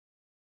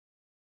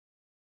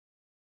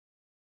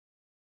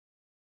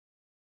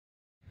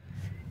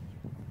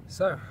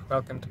So,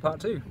 welcome to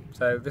part 2.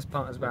 So this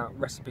part is about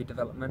recipe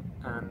development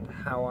and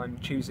how I'm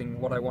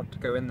choosing what I want to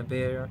go in the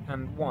beer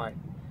and why.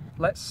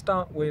 Let's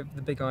start with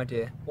the big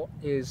idea. What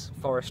is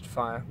forest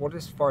fire? What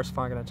is forest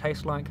fire going to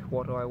taste like?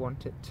 What do I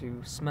want it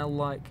to smell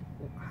like?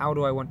 How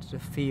do I want it to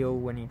feel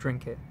when you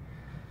drink it?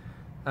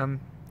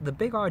 The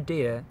big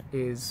idea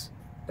is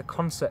a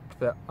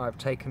concept that I've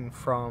taken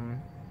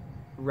from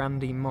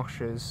Randy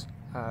Mosher's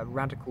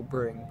Radical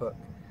Brewing book.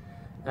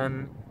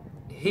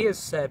 He has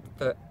said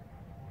that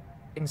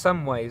in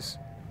some ways,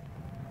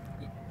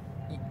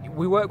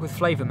 we work with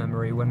flavour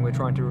memory when we're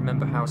trying to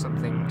remember how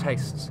something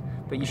tastes,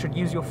 but you should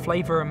use your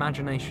flavour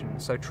imagination,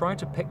 so try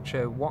to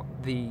picture what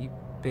the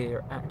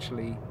beer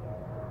actually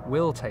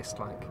will taste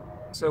like.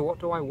 So what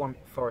do I want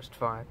forest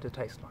fire to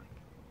taste like?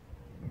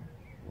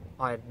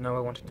 I know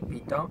I want it to be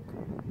dark,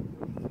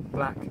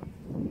 black,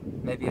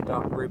 maybe a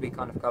dark ruby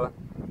kind of colour.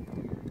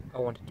 I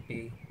want it to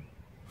be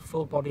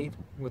full-bodied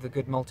with a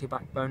good malty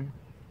backbone.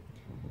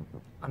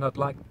 And I'd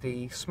like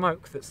the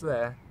smoke that's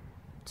there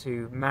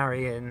to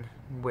marry in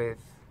with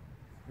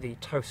the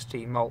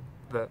toasty malt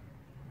that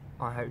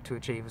I hope to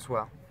achieve as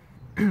well.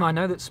 I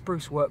know that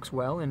spruce works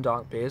well in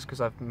dark beers because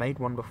I've made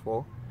one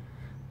before,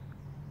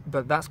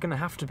 but that's going to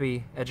have to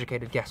be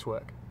educated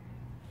guesswork.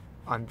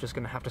 I'm just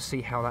going to have to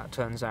see how that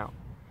turns out.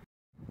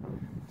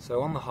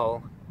 So on the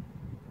whole,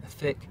 a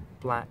thick,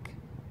 black,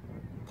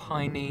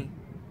 piney,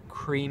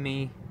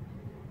 creamy,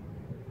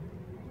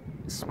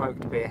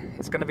 smoked beer.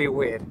 It's going to be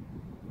weird.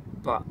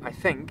 But I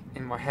think,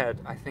 in my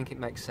head, I think it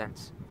makes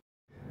sense.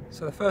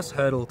 So the first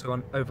hurdle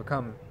to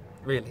overcome,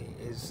 really,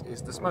 is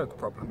the smoke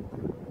problem.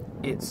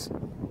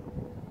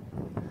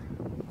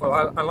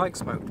 Well, I like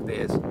smoked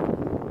beers,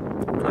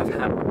 and I've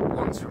had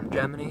ones from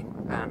Germany,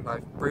 and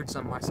I've brewed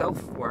some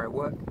myself where I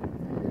work,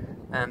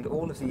 and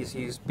all of these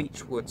use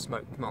beechwood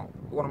smoked malt.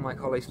 One of my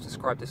colleagues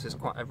described this as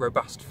quite a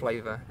robust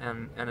flavour,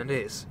 and it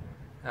is.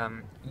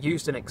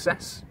 Used in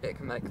excess, it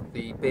can make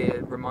the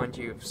beer remind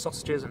you of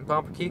sausages and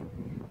barbecue.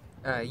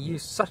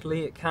 Used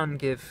subtly, it can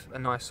give a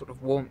nice sort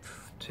of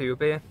warmth to a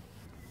beer,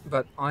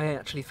 but I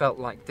actually felt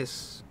like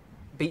this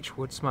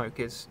beechwood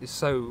smoke is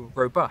so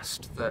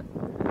robust that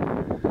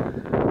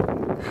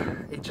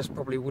it just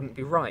probably wouldn't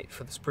be right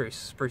for the spruce.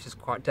 Spruce is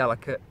quite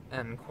delicate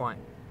and quite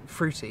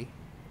fruity.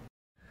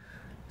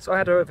 So I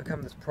had to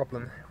overcome this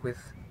problem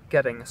with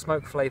getting a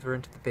smoke flavour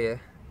into the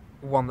beer,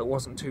 one that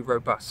wasn't too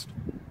robust,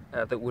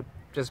 that would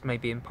just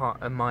maybe impart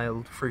a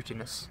mild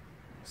fruitiness,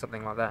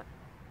 something like that.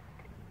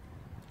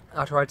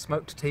 I tried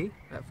smoked tea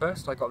at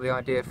first. I got the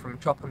idea from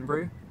Chop and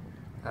Brew.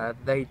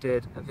 They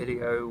did a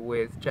video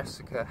with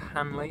Jessica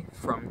Hanley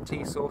from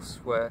Tea Source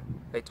where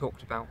they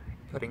talked about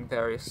putting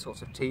various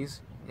sorts of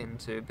teas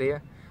into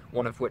beer,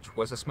 one of which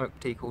was a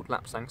smoked tea called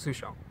Lapsang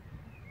Souchong.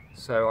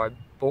 So I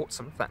bought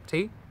some of that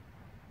tea.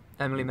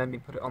 Emily made me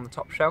put it on the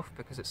top shelf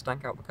because it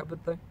stank out the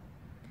cupboard though.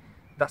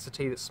 That's a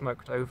tea that's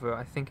smoked over,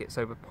 I think it's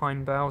over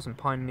pine boughs and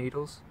pine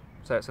needles,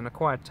 so it's an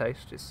acquired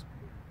taste.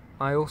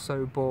 I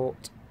also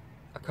bought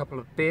a couple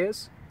of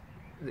beers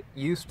that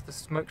used the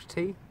smoked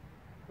tea.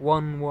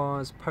 One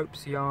was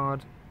Pope's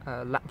Yard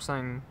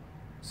Lapsang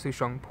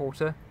Souchong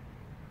Porter,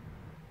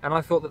 and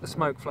I thought that the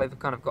smoke flavour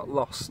kind of got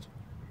lost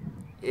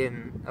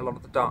in a lot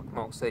of the dark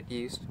malts they'd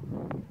used.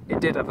 It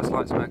did have a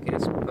slight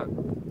smokiness, but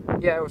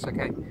yeah, it was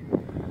okay.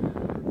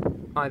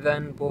 I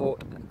then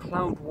bought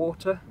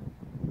Cloudwater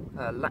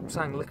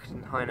Lapsang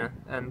Lichtenheiner,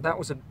 and that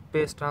was a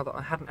beer style that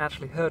I hadn't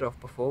actually heard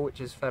of before,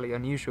 which is fairly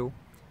unusual.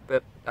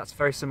 But that's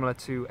very similar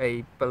to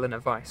a Berliner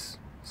Weiss.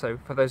 So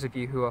for those of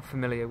you who are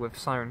familiar with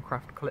Siren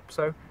Craft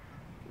Calypso,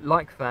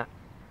 like that,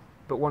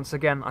 but once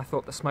again I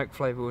thought the smoke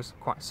flavour was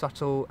quite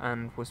subtle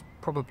and was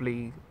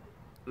probably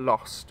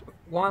lost.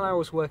 While I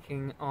was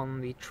working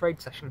on the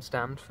trade session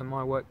stand for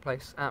my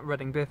workplace at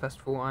Reading Beer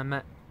Festival, I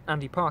met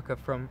Andy Parker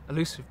from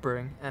Elusive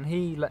Brewing, and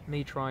he let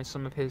me try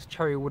some of his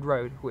Cherrywood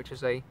Road, which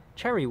is a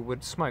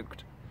cherrywood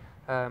smoked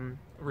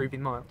ruby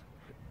mild.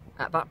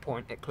 At that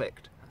point it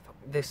clicked.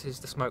 This is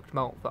the smoked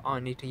malt that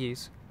I need to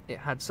use. It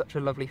had such a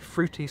lovely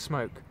fruity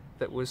smoke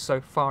that was so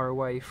far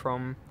away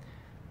from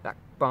that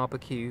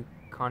barbecue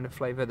kind of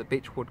flavour that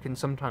beechwood can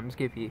sometimes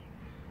give you.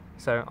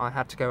 So I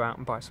had to go out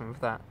and buy some of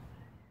that.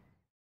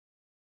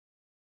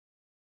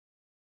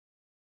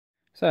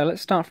 So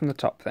let's start from the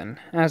top then.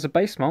 As a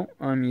base malt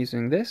I'm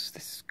using this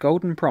is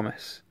Golden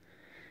Promise.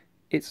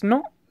 It's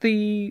not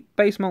the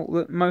base malt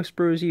that most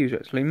brewers use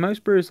actually.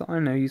 Most brewers that I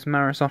know use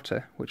Maris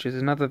Otter, which is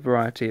another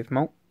variety of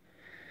malt.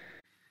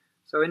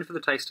 So in for the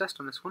taste test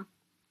on this one.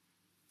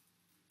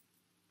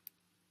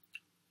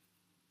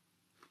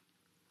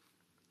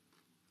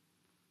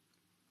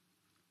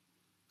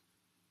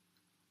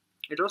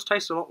 It does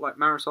taste a lot like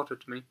Maris Otter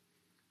to me.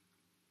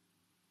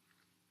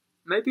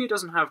 Maybe it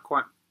doesn't have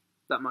quite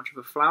that much of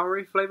a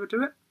flowery flavour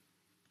to it,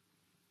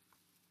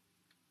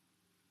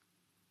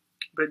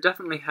 but it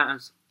definitely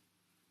has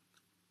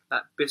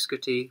that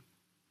biscuity,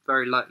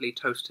 very lightly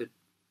toasted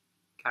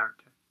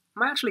character. I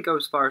might actually go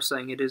as far as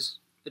saying it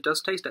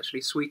does taste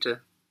actually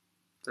sweeter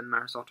than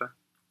Maris Otter.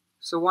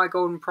 So why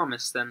Golden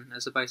Promise then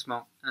as a base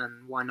malt,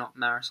 and why not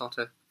Maris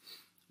Otter?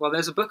 Well,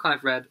 there's a book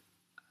I've read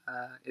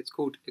It's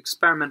called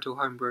Experimental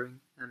Homebrewing,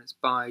 and it's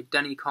by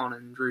Denny Conn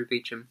and Drew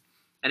Beecham.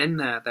 And in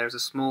there's a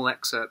small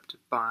excerpt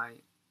by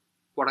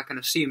what I can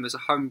assume is a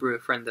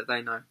homebrewer friend that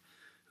they know,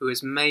 who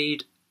has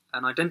made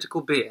an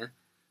identical beer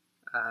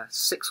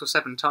 6 or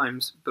 7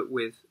 times, but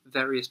with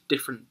various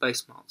different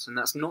base malts. And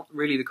that's not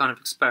really the kind of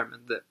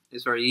experiment that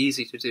is very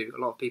easy to do. A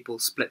lot of people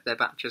split their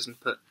batches and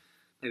put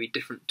maybe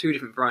 2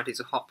 different varieties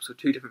of hops or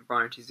 2 different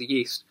varieties of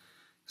yeast.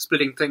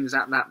 Splitting things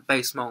at that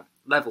base malt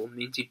level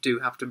means you do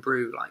have to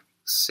brew like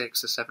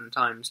 6 or 7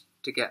 times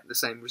to get the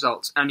same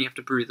results, and you have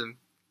to brew them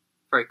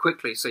very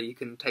quickly so you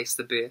can taste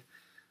the beer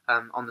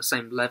on the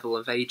same level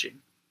of aging.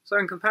 So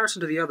in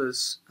comparison to the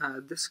others,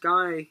 this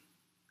guy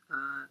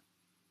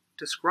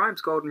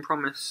describes Golden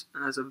Promise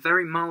as a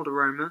very mild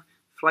aroma,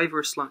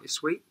 flavour is slightly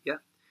sweet, a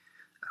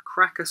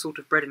cracker sort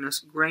of breadiness,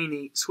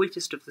 grainy,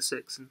 sweetest of the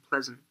 6 and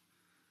pleasant.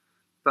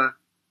 But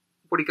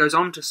what he goes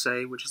on to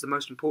say, which is the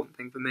most important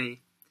thing for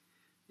me,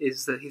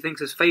 is that he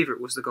thinks his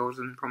favourite was the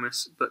Golden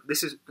Promise, but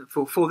this is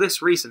for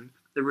this reason,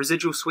 the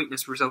residual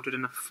sweetness resulted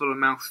in a fuller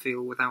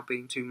mouthfeel without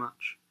being too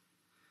much.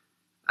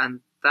 And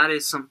that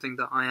is something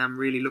that I am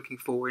really looking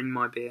for in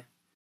my beer.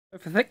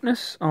 For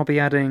thickness, I'll be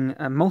adding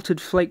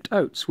malted flaked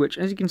oats, which,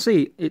 as you can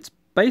see, it's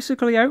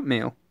basically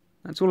oatmeal.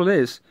 That's all it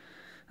is.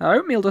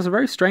 Oatmeal does a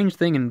very strange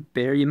thing in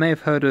beer. You may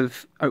have heard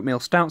of oatmeal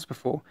stouts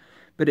before,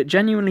 but it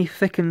genuinely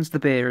thickens the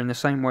beer in the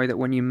same way that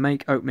when you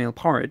make oatmeal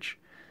porridge,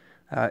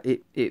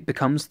 it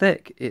becomes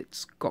thick.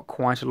 It's got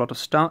quite a lot of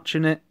starch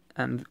in it,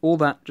 and all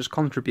that just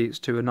contributes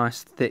to a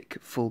nice, thick,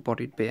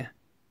 full-bodied beer.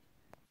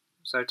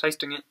 So,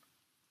 tasting it.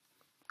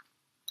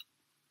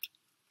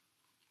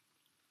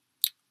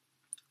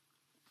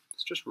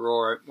 It's just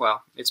raw,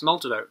 well, it's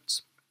malted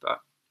oats, but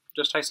it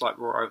just tastes like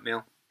raw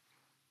oatmeal.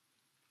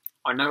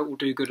 I know it will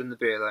do good in the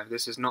beer, though.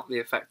 This is not the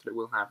effect that it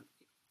will have.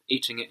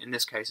 Eating it, in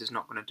this case, is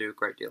not going to do a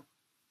great deal.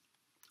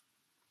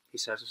 He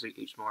says as he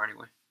eats more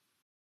anyway.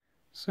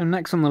 So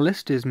next on the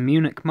list is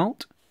Munich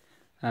malt,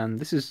 and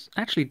this is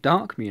actually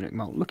dark Munich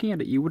malt. Looking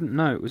at it, you wouldn't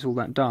know it was all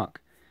that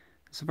dark.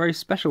 It's a very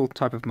special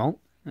type of malt.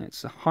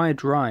 It's a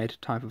high-dried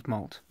type of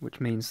malt, which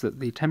means that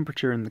the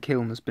temperature in the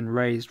kiln has been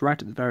raised right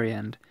at the very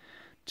end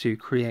to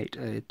create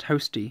a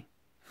toasty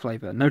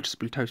flavour,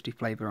 noticeably toasty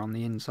flavour on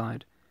the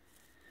inside.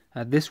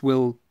 This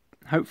will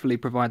hopefully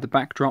provide the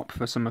backdrop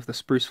for some of the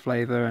spruce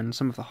flavour and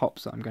some of the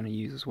hops that I'm going to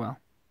use as well.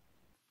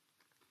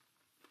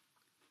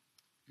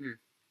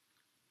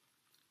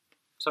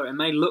 So it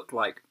may look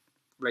like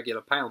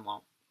regular pale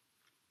malt,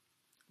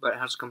 but it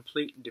has a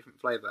completely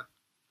different flavour.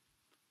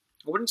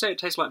 I wouldn't say it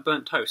tastes like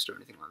burnt toast or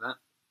anything like that,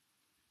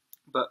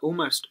 but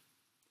almost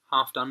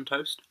half-done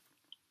toast.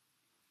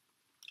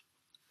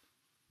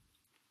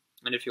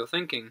 And if you're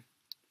thinking,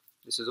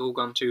 this has all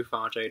gone too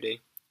far,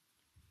 JD,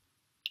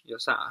 you're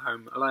sat at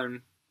home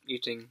alone,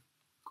 eating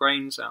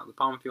grains out of the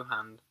palm of your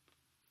hand,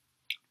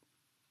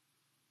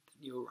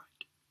 you're right.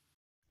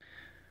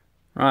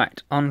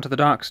 Right, on to the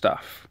dark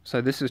stuff.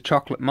 So this is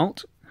chocolate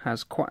malt,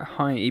 has quite a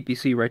high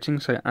EBC rating,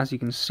 so as you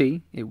can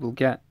see, it will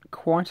get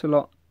quite a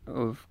lot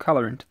of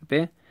colour into the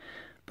beer.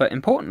 But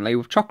importantly,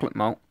 with chocolate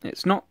malt,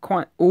 it's not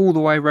quite all the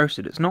way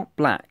roasted, it's not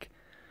black,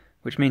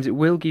 which means it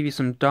will give you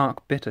some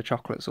dark, bitter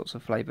chocolate sorts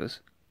of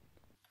flavours.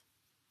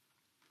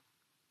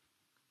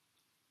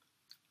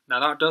 Now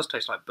that does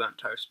taste like burnt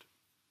toast.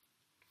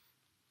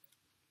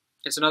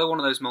 It's another one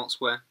of those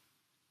malts where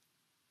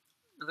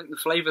I think the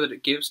flavour that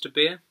it gives to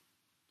beer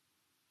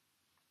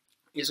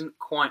isn't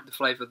quite the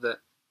flavour that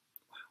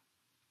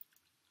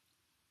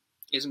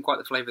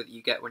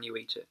you get when you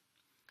eat it.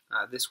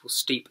 This will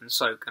steep and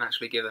soak and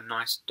actually give a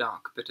nice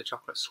dark bitter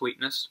chocolate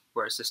sweetness,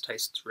 whereas this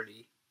tastes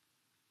really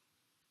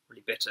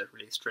bitter,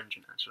 really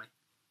astringent actually.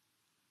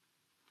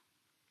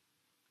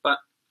 But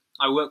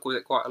I work with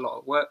it quite a lot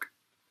at work,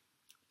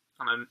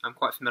 and I'm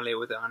quite familiar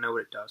with it, I know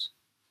what it does.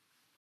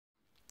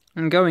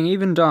 And going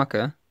even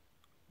darker,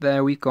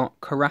 there we've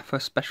got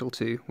Carafa Special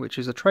 2, which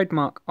is a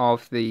trademark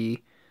of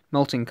the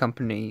malting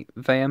company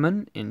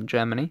Weyermann in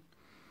Germany.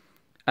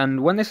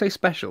 And when they say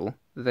special,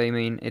 they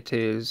mean it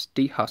is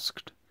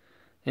dehusked.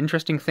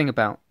 Interesting thing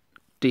about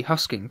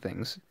dehusking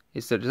things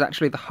is that it's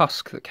actually the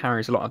husk that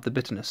carries a lot of the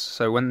bitterness.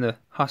 So when the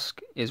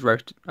husk is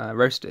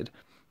roasted,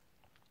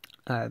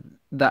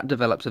 that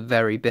develops a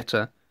very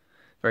bitter,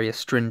 very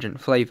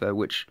astringent flavour,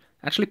 which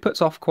actually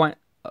puts off quite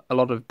a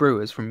lot of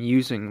brewers from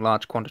using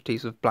large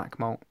quantities of black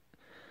malt.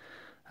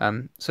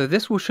 So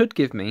this should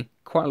give me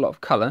quite a lot of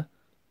colour,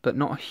 but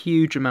not a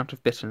huge amount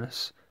of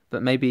bitterness,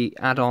 but maybe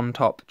add on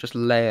top, just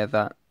layer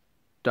that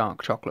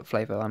dark chocolate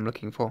flavour I'm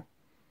looking for.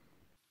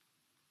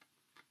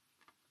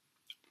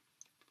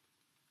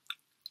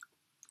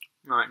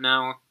 Right,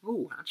 now,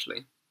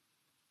 actually,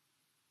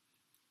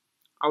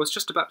 I was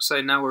just about to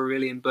say now we're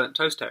really in burnt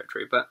toast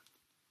territory, but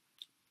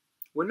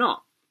we're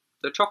not.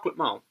 The chocolate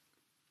malt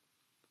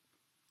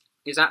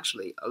is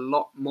actually a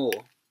lot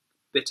more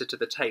bitter to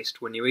the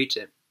taste when you eat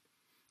it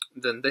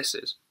than this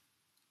is.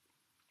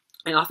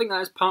 And I think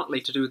that is partly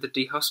to do with the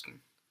dehusking.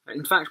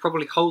 In fact,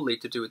 probably wholly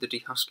to do with the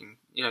dehusking.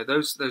 You know,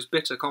 those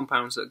bitter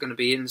compounds that are going to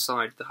be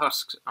inside the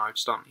husks, I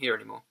just aren't here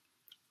anymore.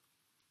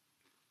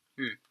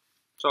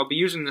 So I'll be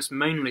using this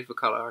mainly for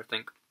colour, I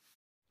think.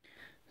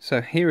 So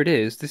here it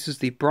is. This is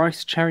the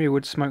Bryce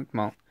Cherrywood Smoked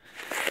Malt.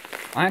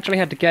 I actually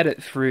had to get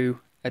it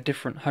through a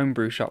different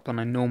homebrew shop than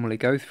I normally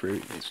go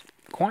through. It's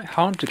quite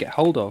hard to get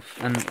hold of,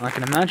 and I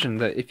can imagine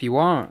that if you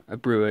are a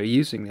brewer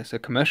using this, a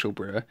commercial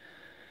brewer,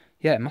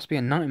 yeah, it must be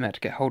a nightmare to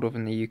get hold of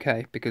in the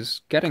UK,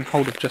 because getting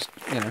hold of just,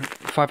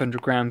 500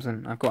 grams,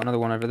 and I've got another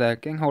one over there,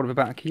 getting hold of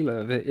about a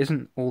kilo of it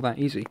isn't all that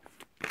easy.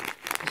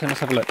 So let's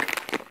have a look.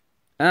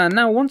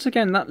 Now, once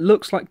again, that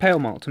looks like pale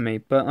malt to me,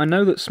 but I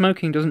know that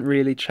smoking doesn't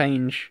really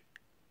change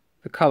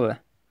the colour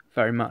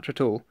very much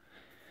at all.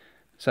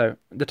 So,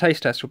 the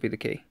taste test will be the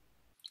key.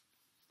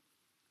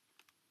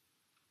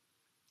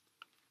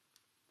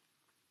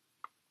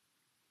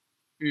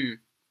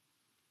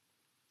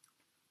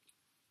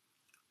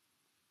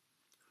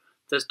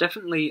 There's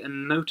definitely a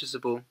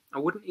noticeable, I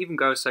wouldn't even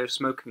go so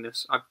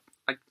smokiness.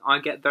 I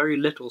get very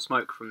little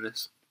smoke from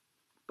this.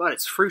 But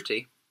it's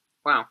fruity.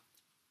 Wow.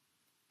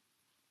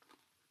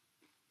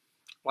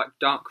 Like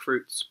dark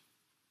fruits.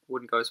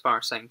 Wouldn't go as far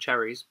as saying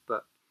cherries,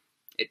 but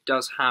it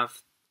does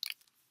have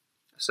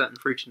a certain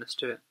fruitiness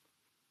to it.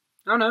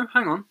 Oh no,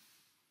 hang on.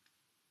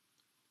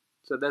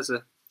 So there's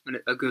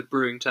a good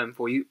brewing term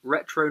for you.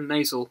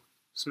 Retronasal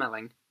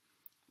smelling.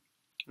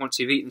 Once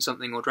you've eaten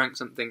something or drank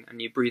something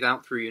and you breathe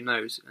out through your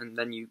nose, and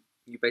then you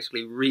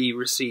basically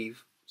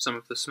re-receive some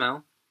of the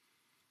smell.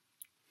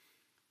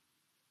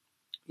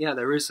 Yeah,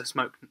 there is a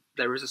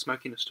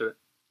smokiness to it.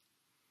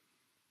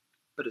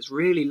 But it's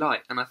really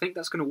light, and I think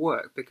that's going to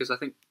work, because I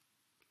think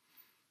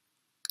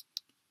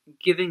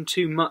giving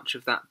too much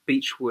of that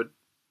beechwood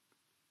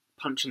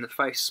punch in the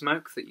face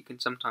smoke that you can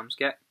sometimes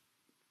get,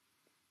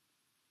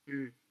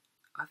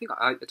 I think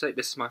I'd say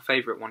this is my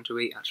favourite one to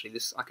eat, actually.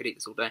 I could eat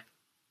this all day.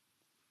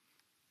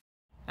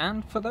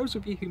 And for those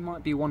of you who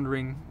might be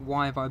wondering,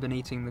 why have I been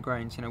eating the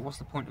grains? What's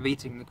the point of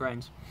eating the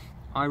grains?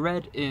 I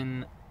read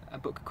in a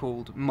book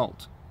called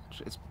Malt,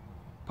 which is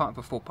part of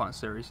a 4-part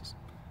series. It's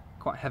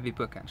quite a heavy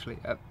book, actually.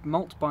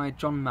 Malt by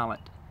John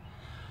Mallet.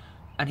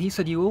 And he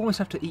said you always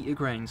have to eat your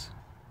grains,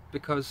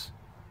 because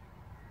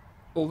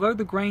although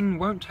the grain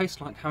won't taste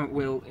like how it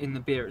will in the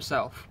beer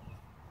itself,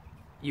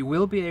 you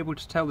will be able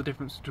to tell the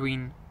difference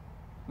between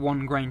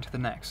one grain to the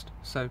next.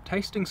 So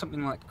tasting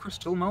something like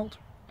crystal malt,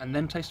 and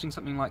then tasting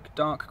something like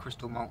dark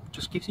crystal malt,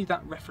 just gives you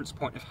that reference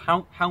point of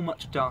how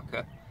much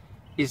darker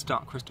is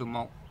dark crystal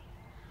malt.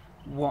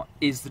 What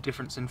is the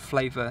difference in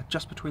flavour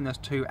just between those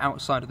two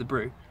outside of the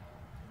brew?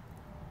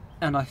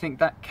 And I think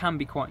that can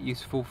be quite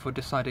useful for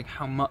deciding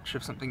how much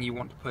of something you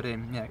want to put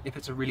in. If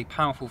it's a really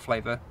powerful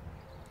flavour,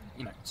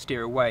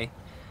 steer away.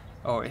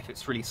 Or if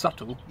it's really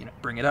subtle,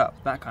 bring it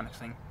up, that kind of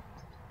thing.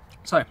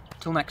 So,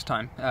 till next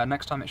time.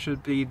 Next time it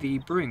should be the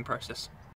brewing process.